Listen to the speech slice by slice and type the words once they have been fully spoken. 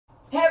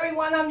Hey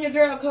everyone, I'm your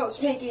girl Coach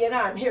Pinky and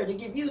I'm here to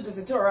give you the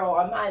tutorial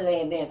on my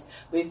land dance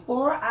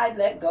Before I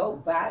Let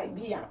Go by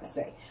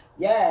Beyonce.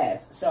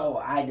 Yes, so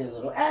I did a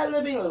little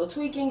ad-libbing, a little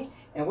tweaking,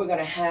 and we're going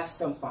to have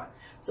some fun.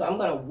 So I'm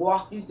going to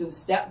walk you through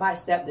step by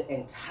step the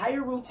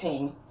entire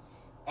routine,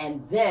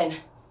 and then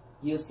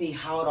you'll see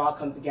how it all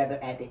comes together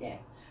at the end.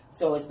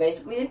 So it's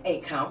basically an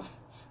 8 count.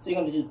 So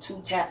you're going to do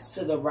 2 taps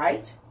to the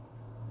right,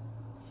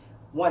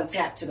 1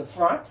 tap to the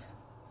front,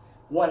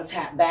 1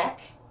 tap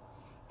back,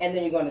 and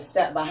then you're going to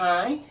step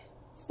behind,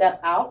 step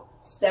out,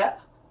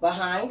 step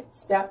behind,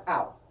 step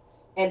out.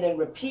 And then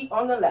repeat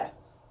on the left.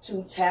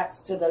 2 taps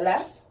to the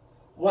left,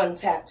 1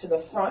 tap to the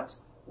front,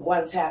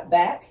 1 tap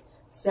back,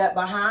 step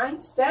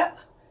behind, step,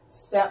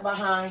 step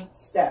behind,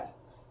 step.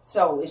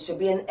 So it should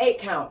be an 8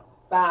 count.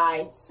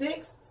 5,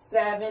 6,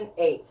 7,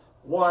 8.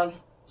 1,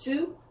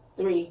 2,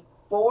 3,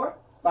 4,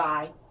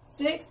 5,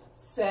 6,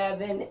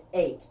 7,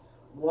 8.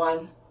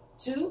 1,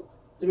 2,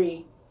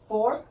 3,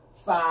 4,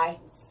 5,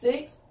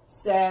 6,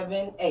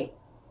 7, 8.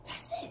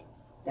 That's it.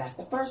 That's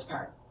the first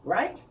part,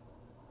 right?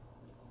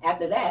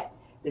 After that,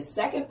 the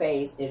second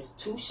phase is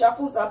 2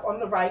 shuffles up on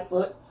the right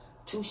foot,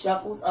 2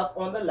 shuffles up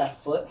on the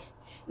left foot.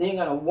 Then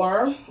you're going to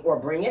worm or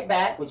bring it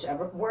back,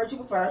 whichever word you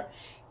prefer,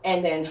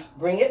 and then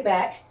bring it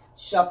back,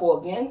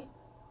 shuffle again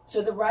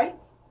to the right,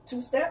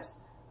 2 steps,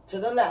 to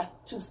the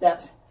left, 2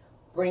 steps,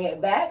 bring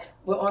it back.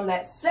 But on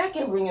that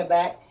second bring it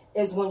back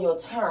is when you'll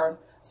turn,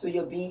 so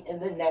you'll be in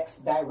the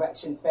next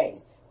direction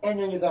phase. And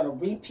then you're going to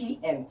repeat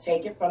and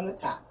take it from the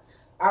top.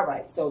 All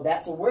right, so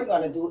that's what we're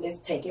going to do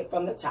is take it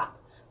from the top.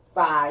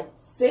 5,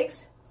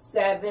 6,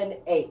 7,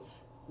 8.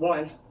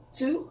 1,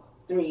 2,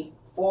 3,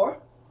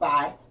 4,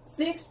 5,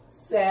 6,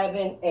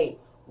 7, 8.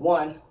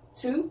 1,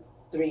 2,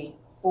 3,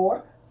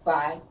 4,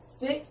 5,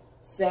 6,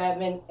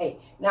 7, 8.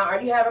 Now,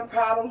 are you having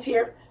problems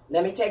here?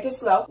 Let me take it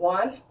slow.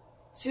 1,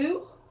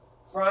 2,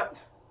 front,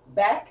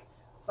 back,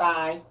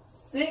 5,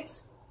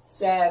 6,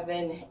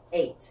 7,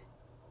 8.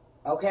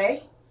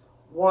 Okay?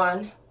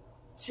 1,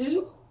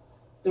 2,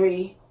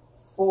 3,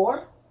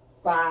 4,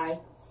 5,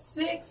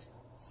 6,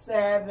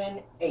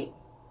 7, 8.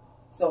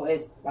 So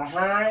it's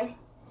behind,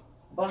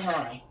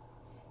 behind.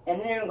 And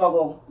then you're going to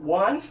go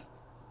 1,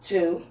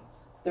 2,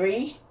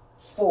 3,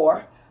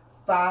 4,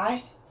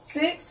 5,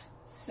 6,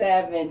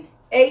 7,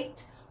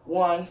 8.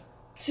 1,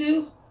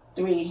 2,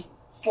 3,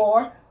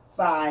 4,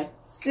 5,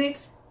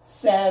 6,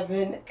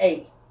 7,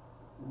 8.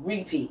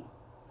 Repeat.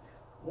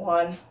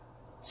 1,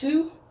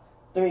 2,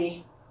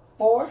 3,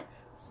 4,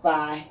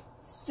 5,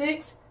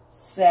 6,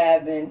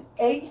 7,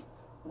 8.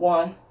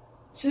 1,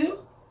 2,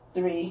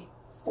 3,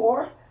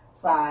 4,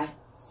 5,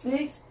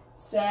 6,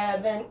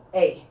 7,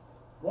 8.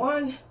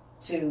 1,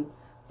 2,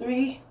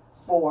 3,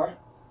 4,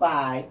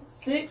 5,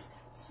 6,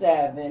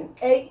 7,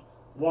 8.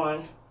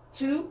 1,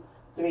 2,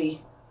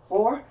 3,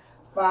 4,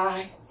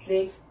 5,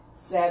 6,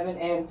 7,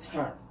 and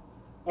turn.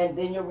 And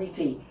then you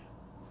repeat.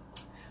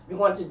 You're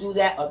going to do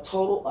that a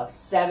total of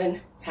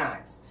 7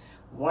 times.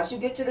 Once you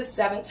get to the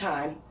 7th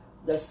time,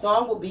 the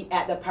song will be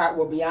at the part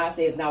where Beyonce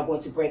is now going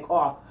to break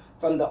off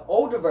from the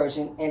older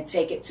version and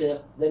take it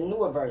to the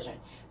newer version.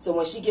 So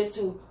when she gets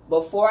to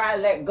Before I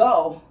Let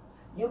Go,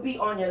 you'll be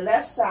on your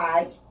left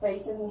side,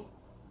 facing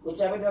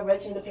whichever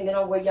direction, depending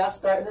on where y'all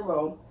start in the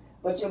room.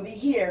 But you'll be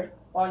here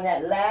on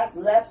that last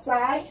left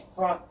side,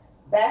 front,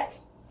 back,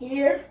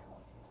 here.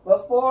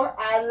 Before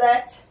I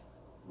let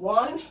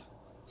 1,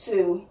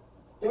 2,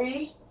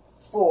 3,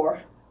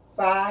 4,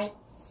 5,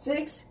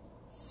 6,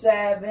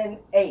 7,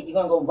 8. You're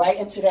going to go right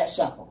into that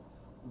shuffle.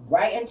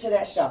 Right into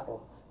that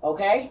shuffle.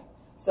 Okay?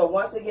 So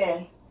once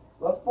again,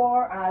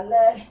 before I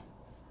let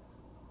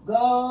go,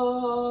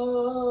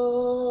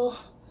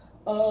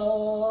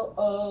 oh,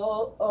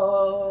 oh,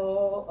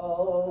 oh,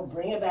 oh,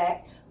 bring it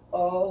back,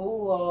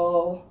 oh,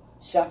 oh,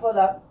 shuffle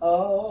up,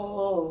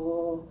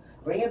 oh,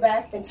 bring it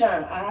back and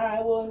turn,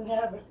 I will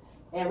never,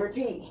 and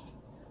repeat.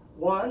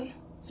 1,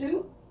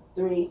 2,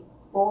 3,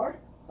 4,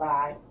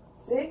 5,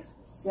 6,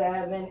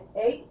 7,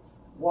 8.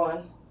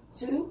 1,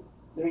 2,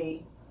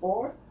 3,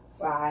 4,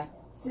 5,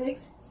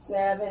 6,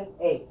 7,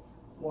 8.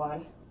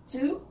 1,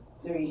 2,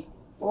 3,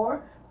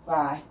 4,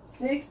 5,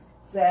 6,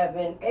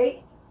 7,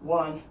 8.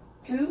 1,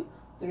 2,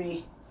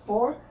 3,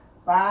 4,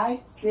 5,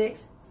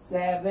 6,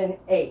 7,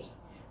 8.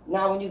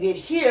 Now when you get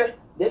here,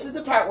 this is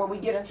the part where we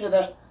get into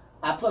the,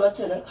 I pull up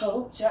to the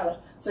Coachella.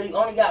 So you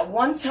only got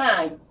 1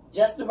 time,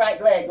 just the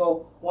right leg.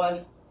 Go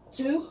 1,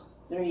 2,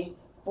 3,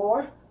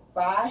 4,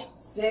 5,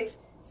 6,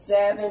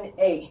 7,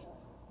 8.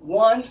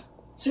 1,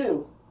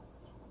 2,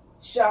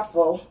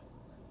 shuffle,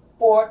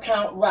 4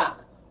 count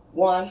rock.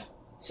 1,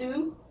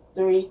 2,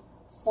 3,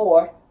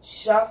 4,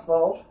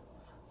 shuffle,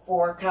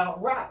 4 count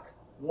rock.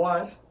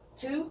 1,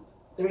 2,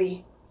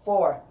 3,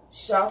 4,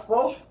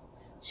 shuffle,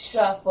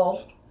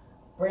 shuffle,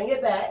 bring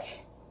it back,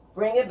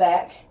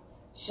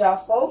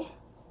 shuffle,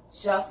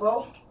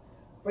 shuffle,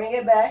 bring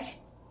it back,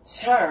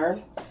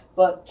 turn,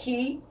 but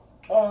keep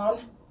on,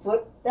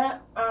 put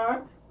that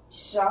arm,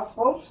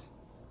 shuffle,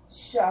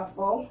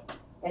 shuffle,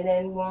 and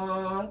then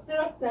 1,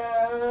 da,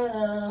 da,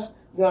 da.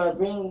 Gonna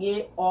bring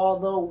it all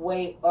the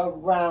way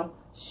around.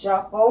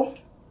 shuffle,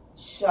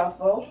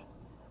 shuffle,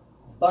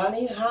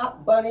 bunny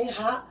hop,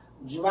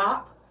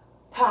 drop,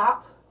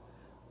 pop,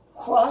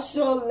 cross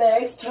your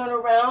legs, turn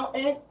around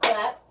and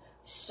clap,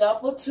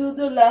 shuffle to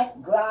the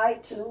left,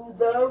 glide to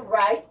the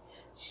right,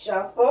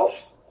 shuffle,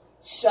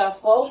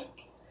 shuffle,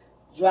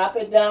 drop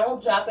it down,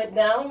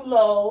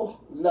 low,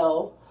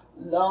 low,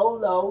 low,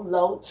 low,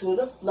 low to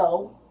the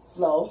flow,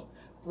 flow.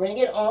 Bring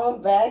it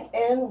on back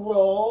and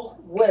roll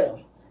with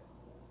them.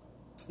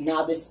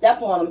 Now the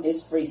step on them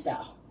is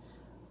freestyle.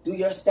 Do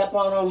your step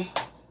on them.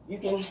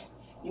 You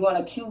want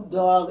a cute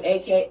dog,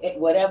 aka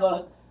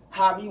whatever,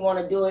 however you want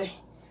to do it.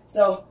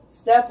 So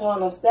step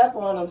on them, step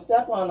on them,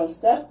 step on them,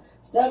 step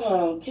on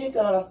them, kick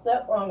on them,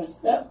 step on them,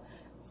 step,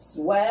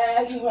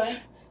 swag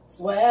right,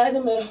 swag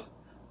the middle,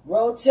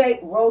 rotate,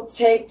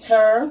 rotate,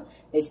 turn.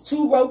 It's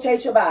 2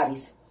 rotate your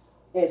bodies.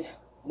 It's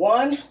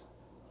 1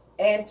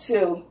 and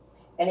 2.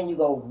 And then you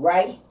go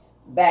right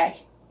back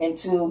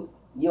into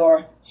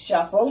your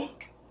shuffle,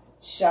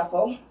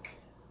 shuffle,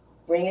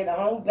 bring it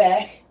on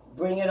back,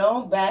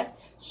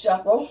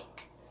 shuffle,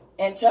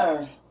 and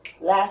turn.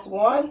 Last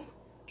 1,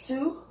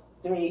 2,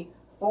 3,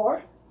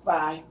 4,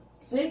 5,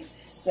 6,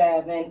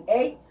 7,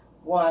 8.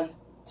 1,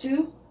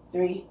 2,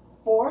 3,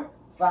 4,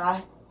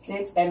 5,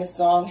 6, and the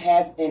song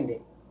has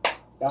ended.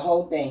 The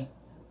whole thing,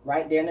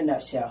 right there in a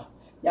nutshell.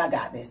 Y'all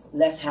got this.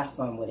 Let's have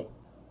fun with it.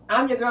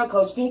 I'm your girl,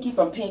 Coach Pinky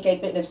from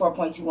PnK Fitness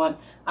 4.21.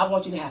 I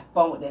want you to have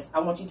fun with this. I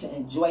want you to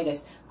enjoy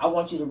this. I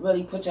want you to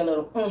really put your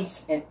little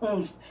oomph and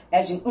oomph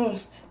as you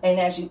oomph and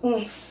as you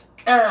oomph.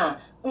 How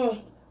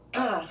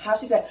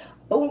she said,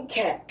 boom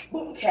cat,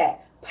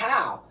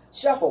 pow,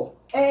 shuffle,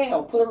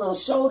 and put a little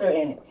shoulder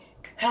in it.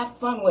 Have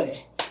fun with it.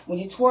 When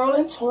you're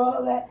twirling,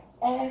 twirl that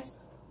ass,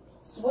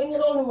 swing it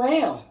on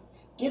around.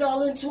 Get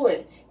all into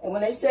it. And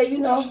when they say, you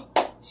know,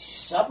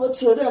 shuffle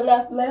to the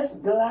left, let's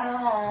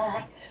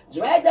glide.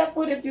 Drag that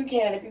foot if you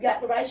can. If you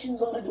got the right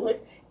shoes on to do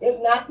it.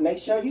 If not, make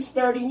sure you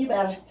sturdy in your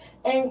balance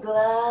and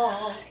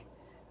glide.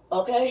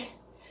 Okay?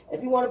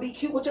 If you want to be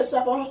cute with your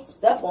step on them,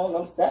 step on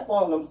them, step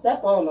on them,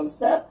 step on them,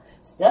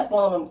 step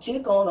on them,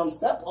 kick on them,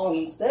 step on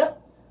them, step.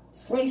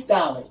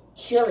 Freestyle it.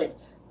 Kill it.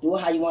 Do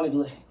it how you want to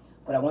do it.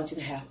 But I want you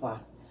to have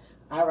fun.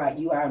 All right,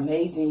 you are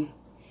amazing.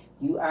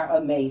 You are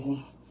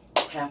amazing.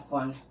 Have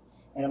fun.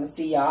 And I'm going to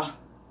see y'all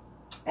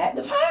at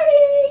the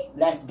party.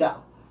 Let's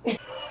go.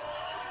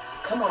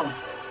 Come on.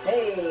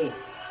 Hey.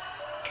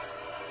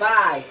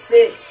 5,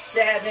 6,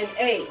 7,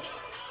 8.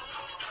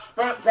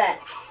 Front, back,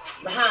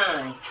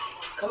 behind.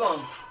 Come on.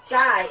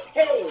 Side.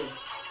 Hey.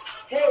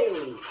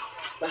 Hey.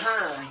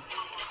 Behind.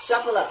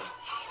 Shuffle up.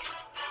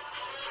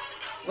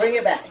 Bring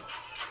it back.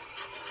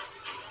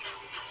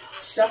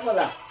 Shuffle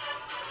up.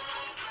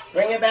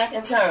 Bring it back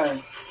and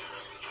turn.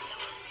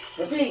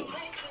 Repeat.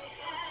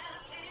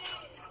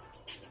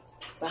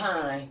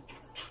 Behind.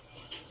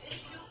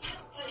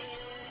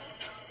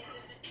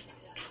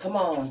 Come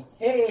on.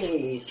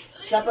 Hey.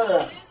 Shuffle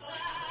up.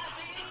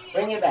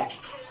 Bring it back.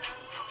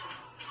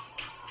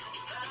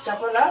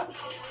 Shuffle up.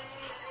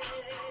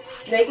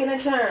 Snake it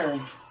and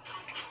turn.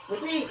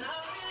 Repeat.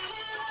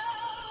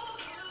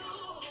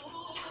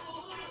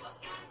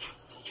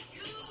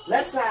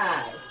 Left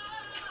side.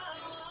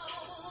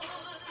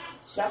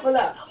 Shuffle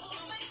up.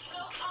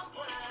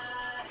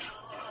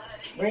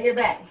 Bring it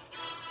back.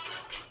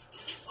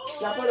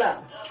 Shuffle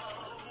up.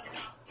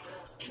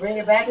 Bring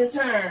it back and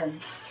turn.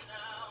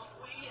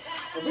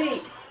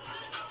 Repeat.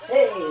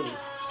 Hey.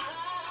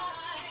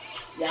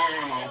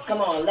 Yes.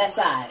 Come on. Left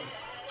side.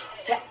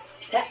 Tap,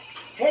 tap.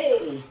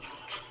 Hey.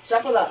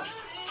 Shuffle up.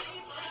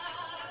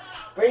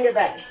 Bring it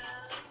back.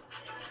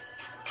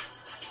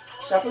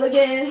 Shuffle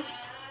again.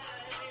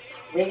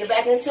 Bring it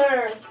back and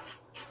turn.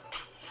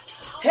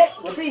 Hey.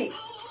 Repeat.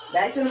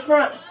 Back to the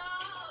front.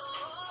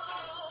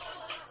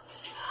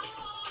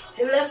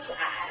 Hit the left side.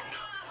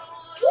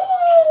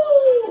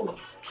 Woo!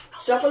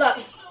 Shuffle up.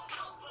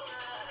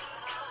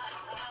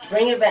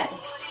 Bring it back.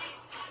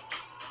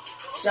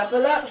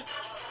 Shuffle up.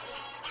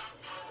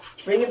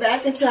 Bring it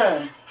back and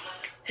turn.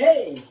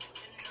 Hey.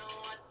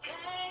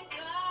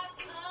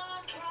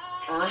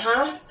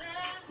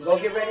 We're going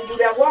to get ready to do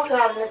that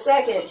walkout in a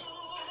second.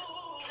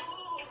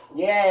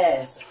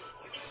 Yes.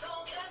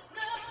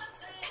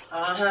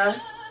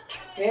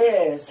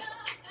 Yes.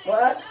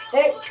 What?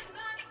 Hey.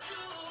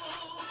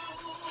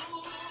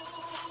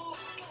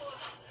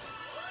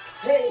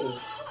 Hey.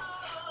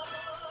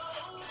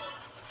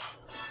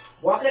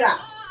 Walk it out.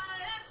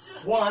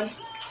 1,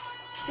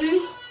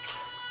 2,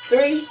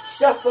 3.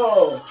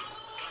 Shuffle.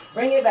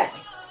 Bring it back.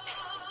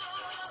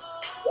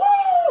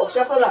 Woo!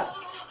 Shuffle up.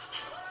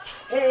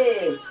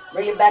 Hey.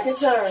 Bring it back and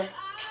turn.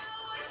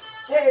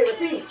 Hey.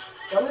 Repeat.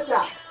 From the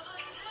top.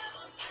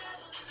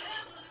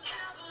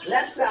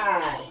 Left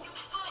side.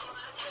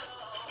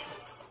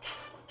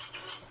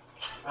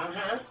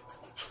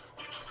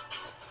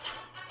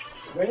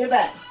 Bring it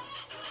back.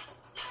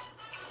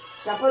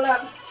 Shuffle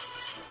up.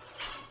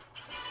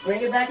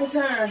 Bring it back and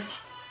turn.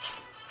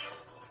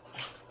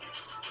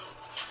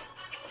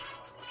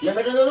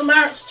 Remember the little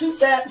march,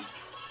 2-step.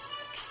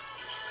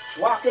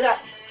 Walk it up.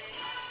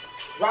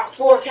 Rock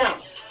 4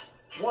 count.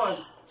 1,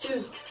 2,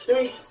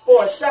 3,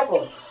 4.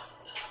 Shuffle.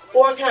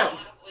 4 count.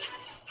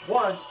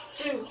 1,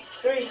 2,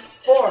 3,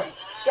 4.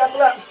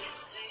 Shuffle up.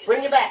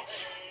 Bring it back.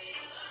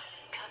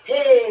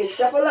 Hey,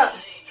 shuffle up.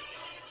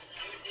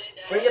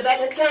 Bring it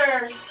back and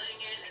turn.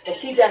 And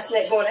keep that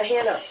snake going, a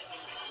hand up.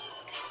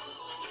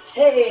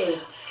 Hey,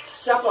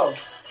 shuffle.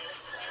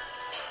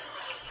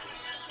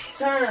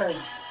 Turn.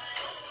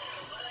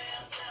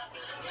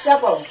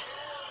 Shuffle.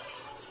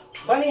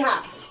 Bunny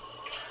hop.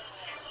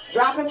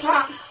 Drop and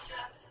pop.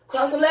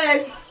 Cross the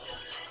legs.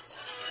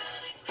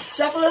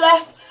 Shuffle the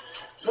left.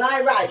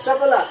 Glide right.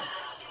 Shuffle up.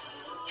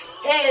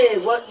 Hey,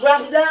 what?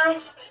 Drop it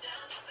down.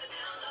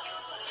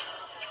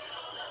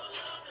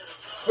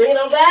 Bring it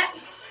on back.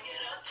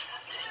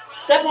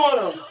 Step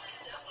on them.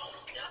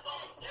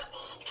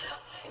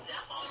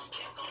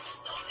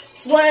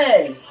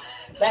 Swing.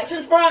 Back to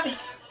the front.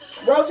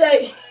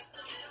 Rotate.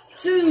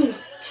 2.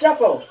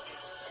 Shuffle.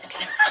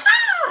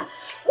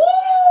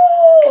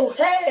 Woo!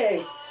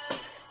 Hey.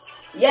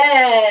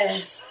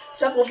 Yes.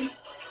 Shuffle.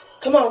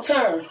 Come on,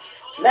 turn.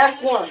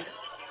 Last one.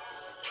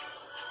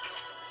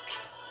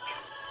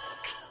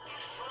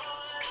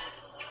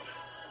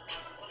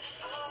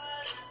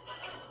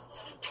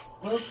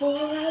 Before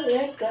I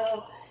let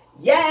go.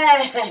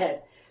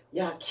 Yes.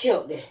 Y'all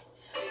killed it.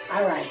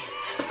 All right.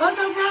 I'm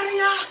so proud of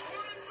y'all.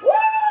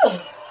 Woo!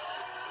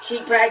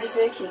 Keep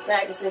practicing, keep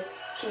practicing,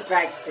 keep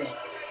practicing.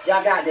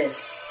 Y'all got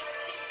this.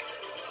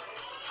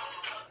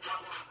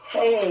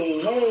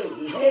 Hey,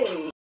 hey,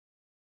 hey,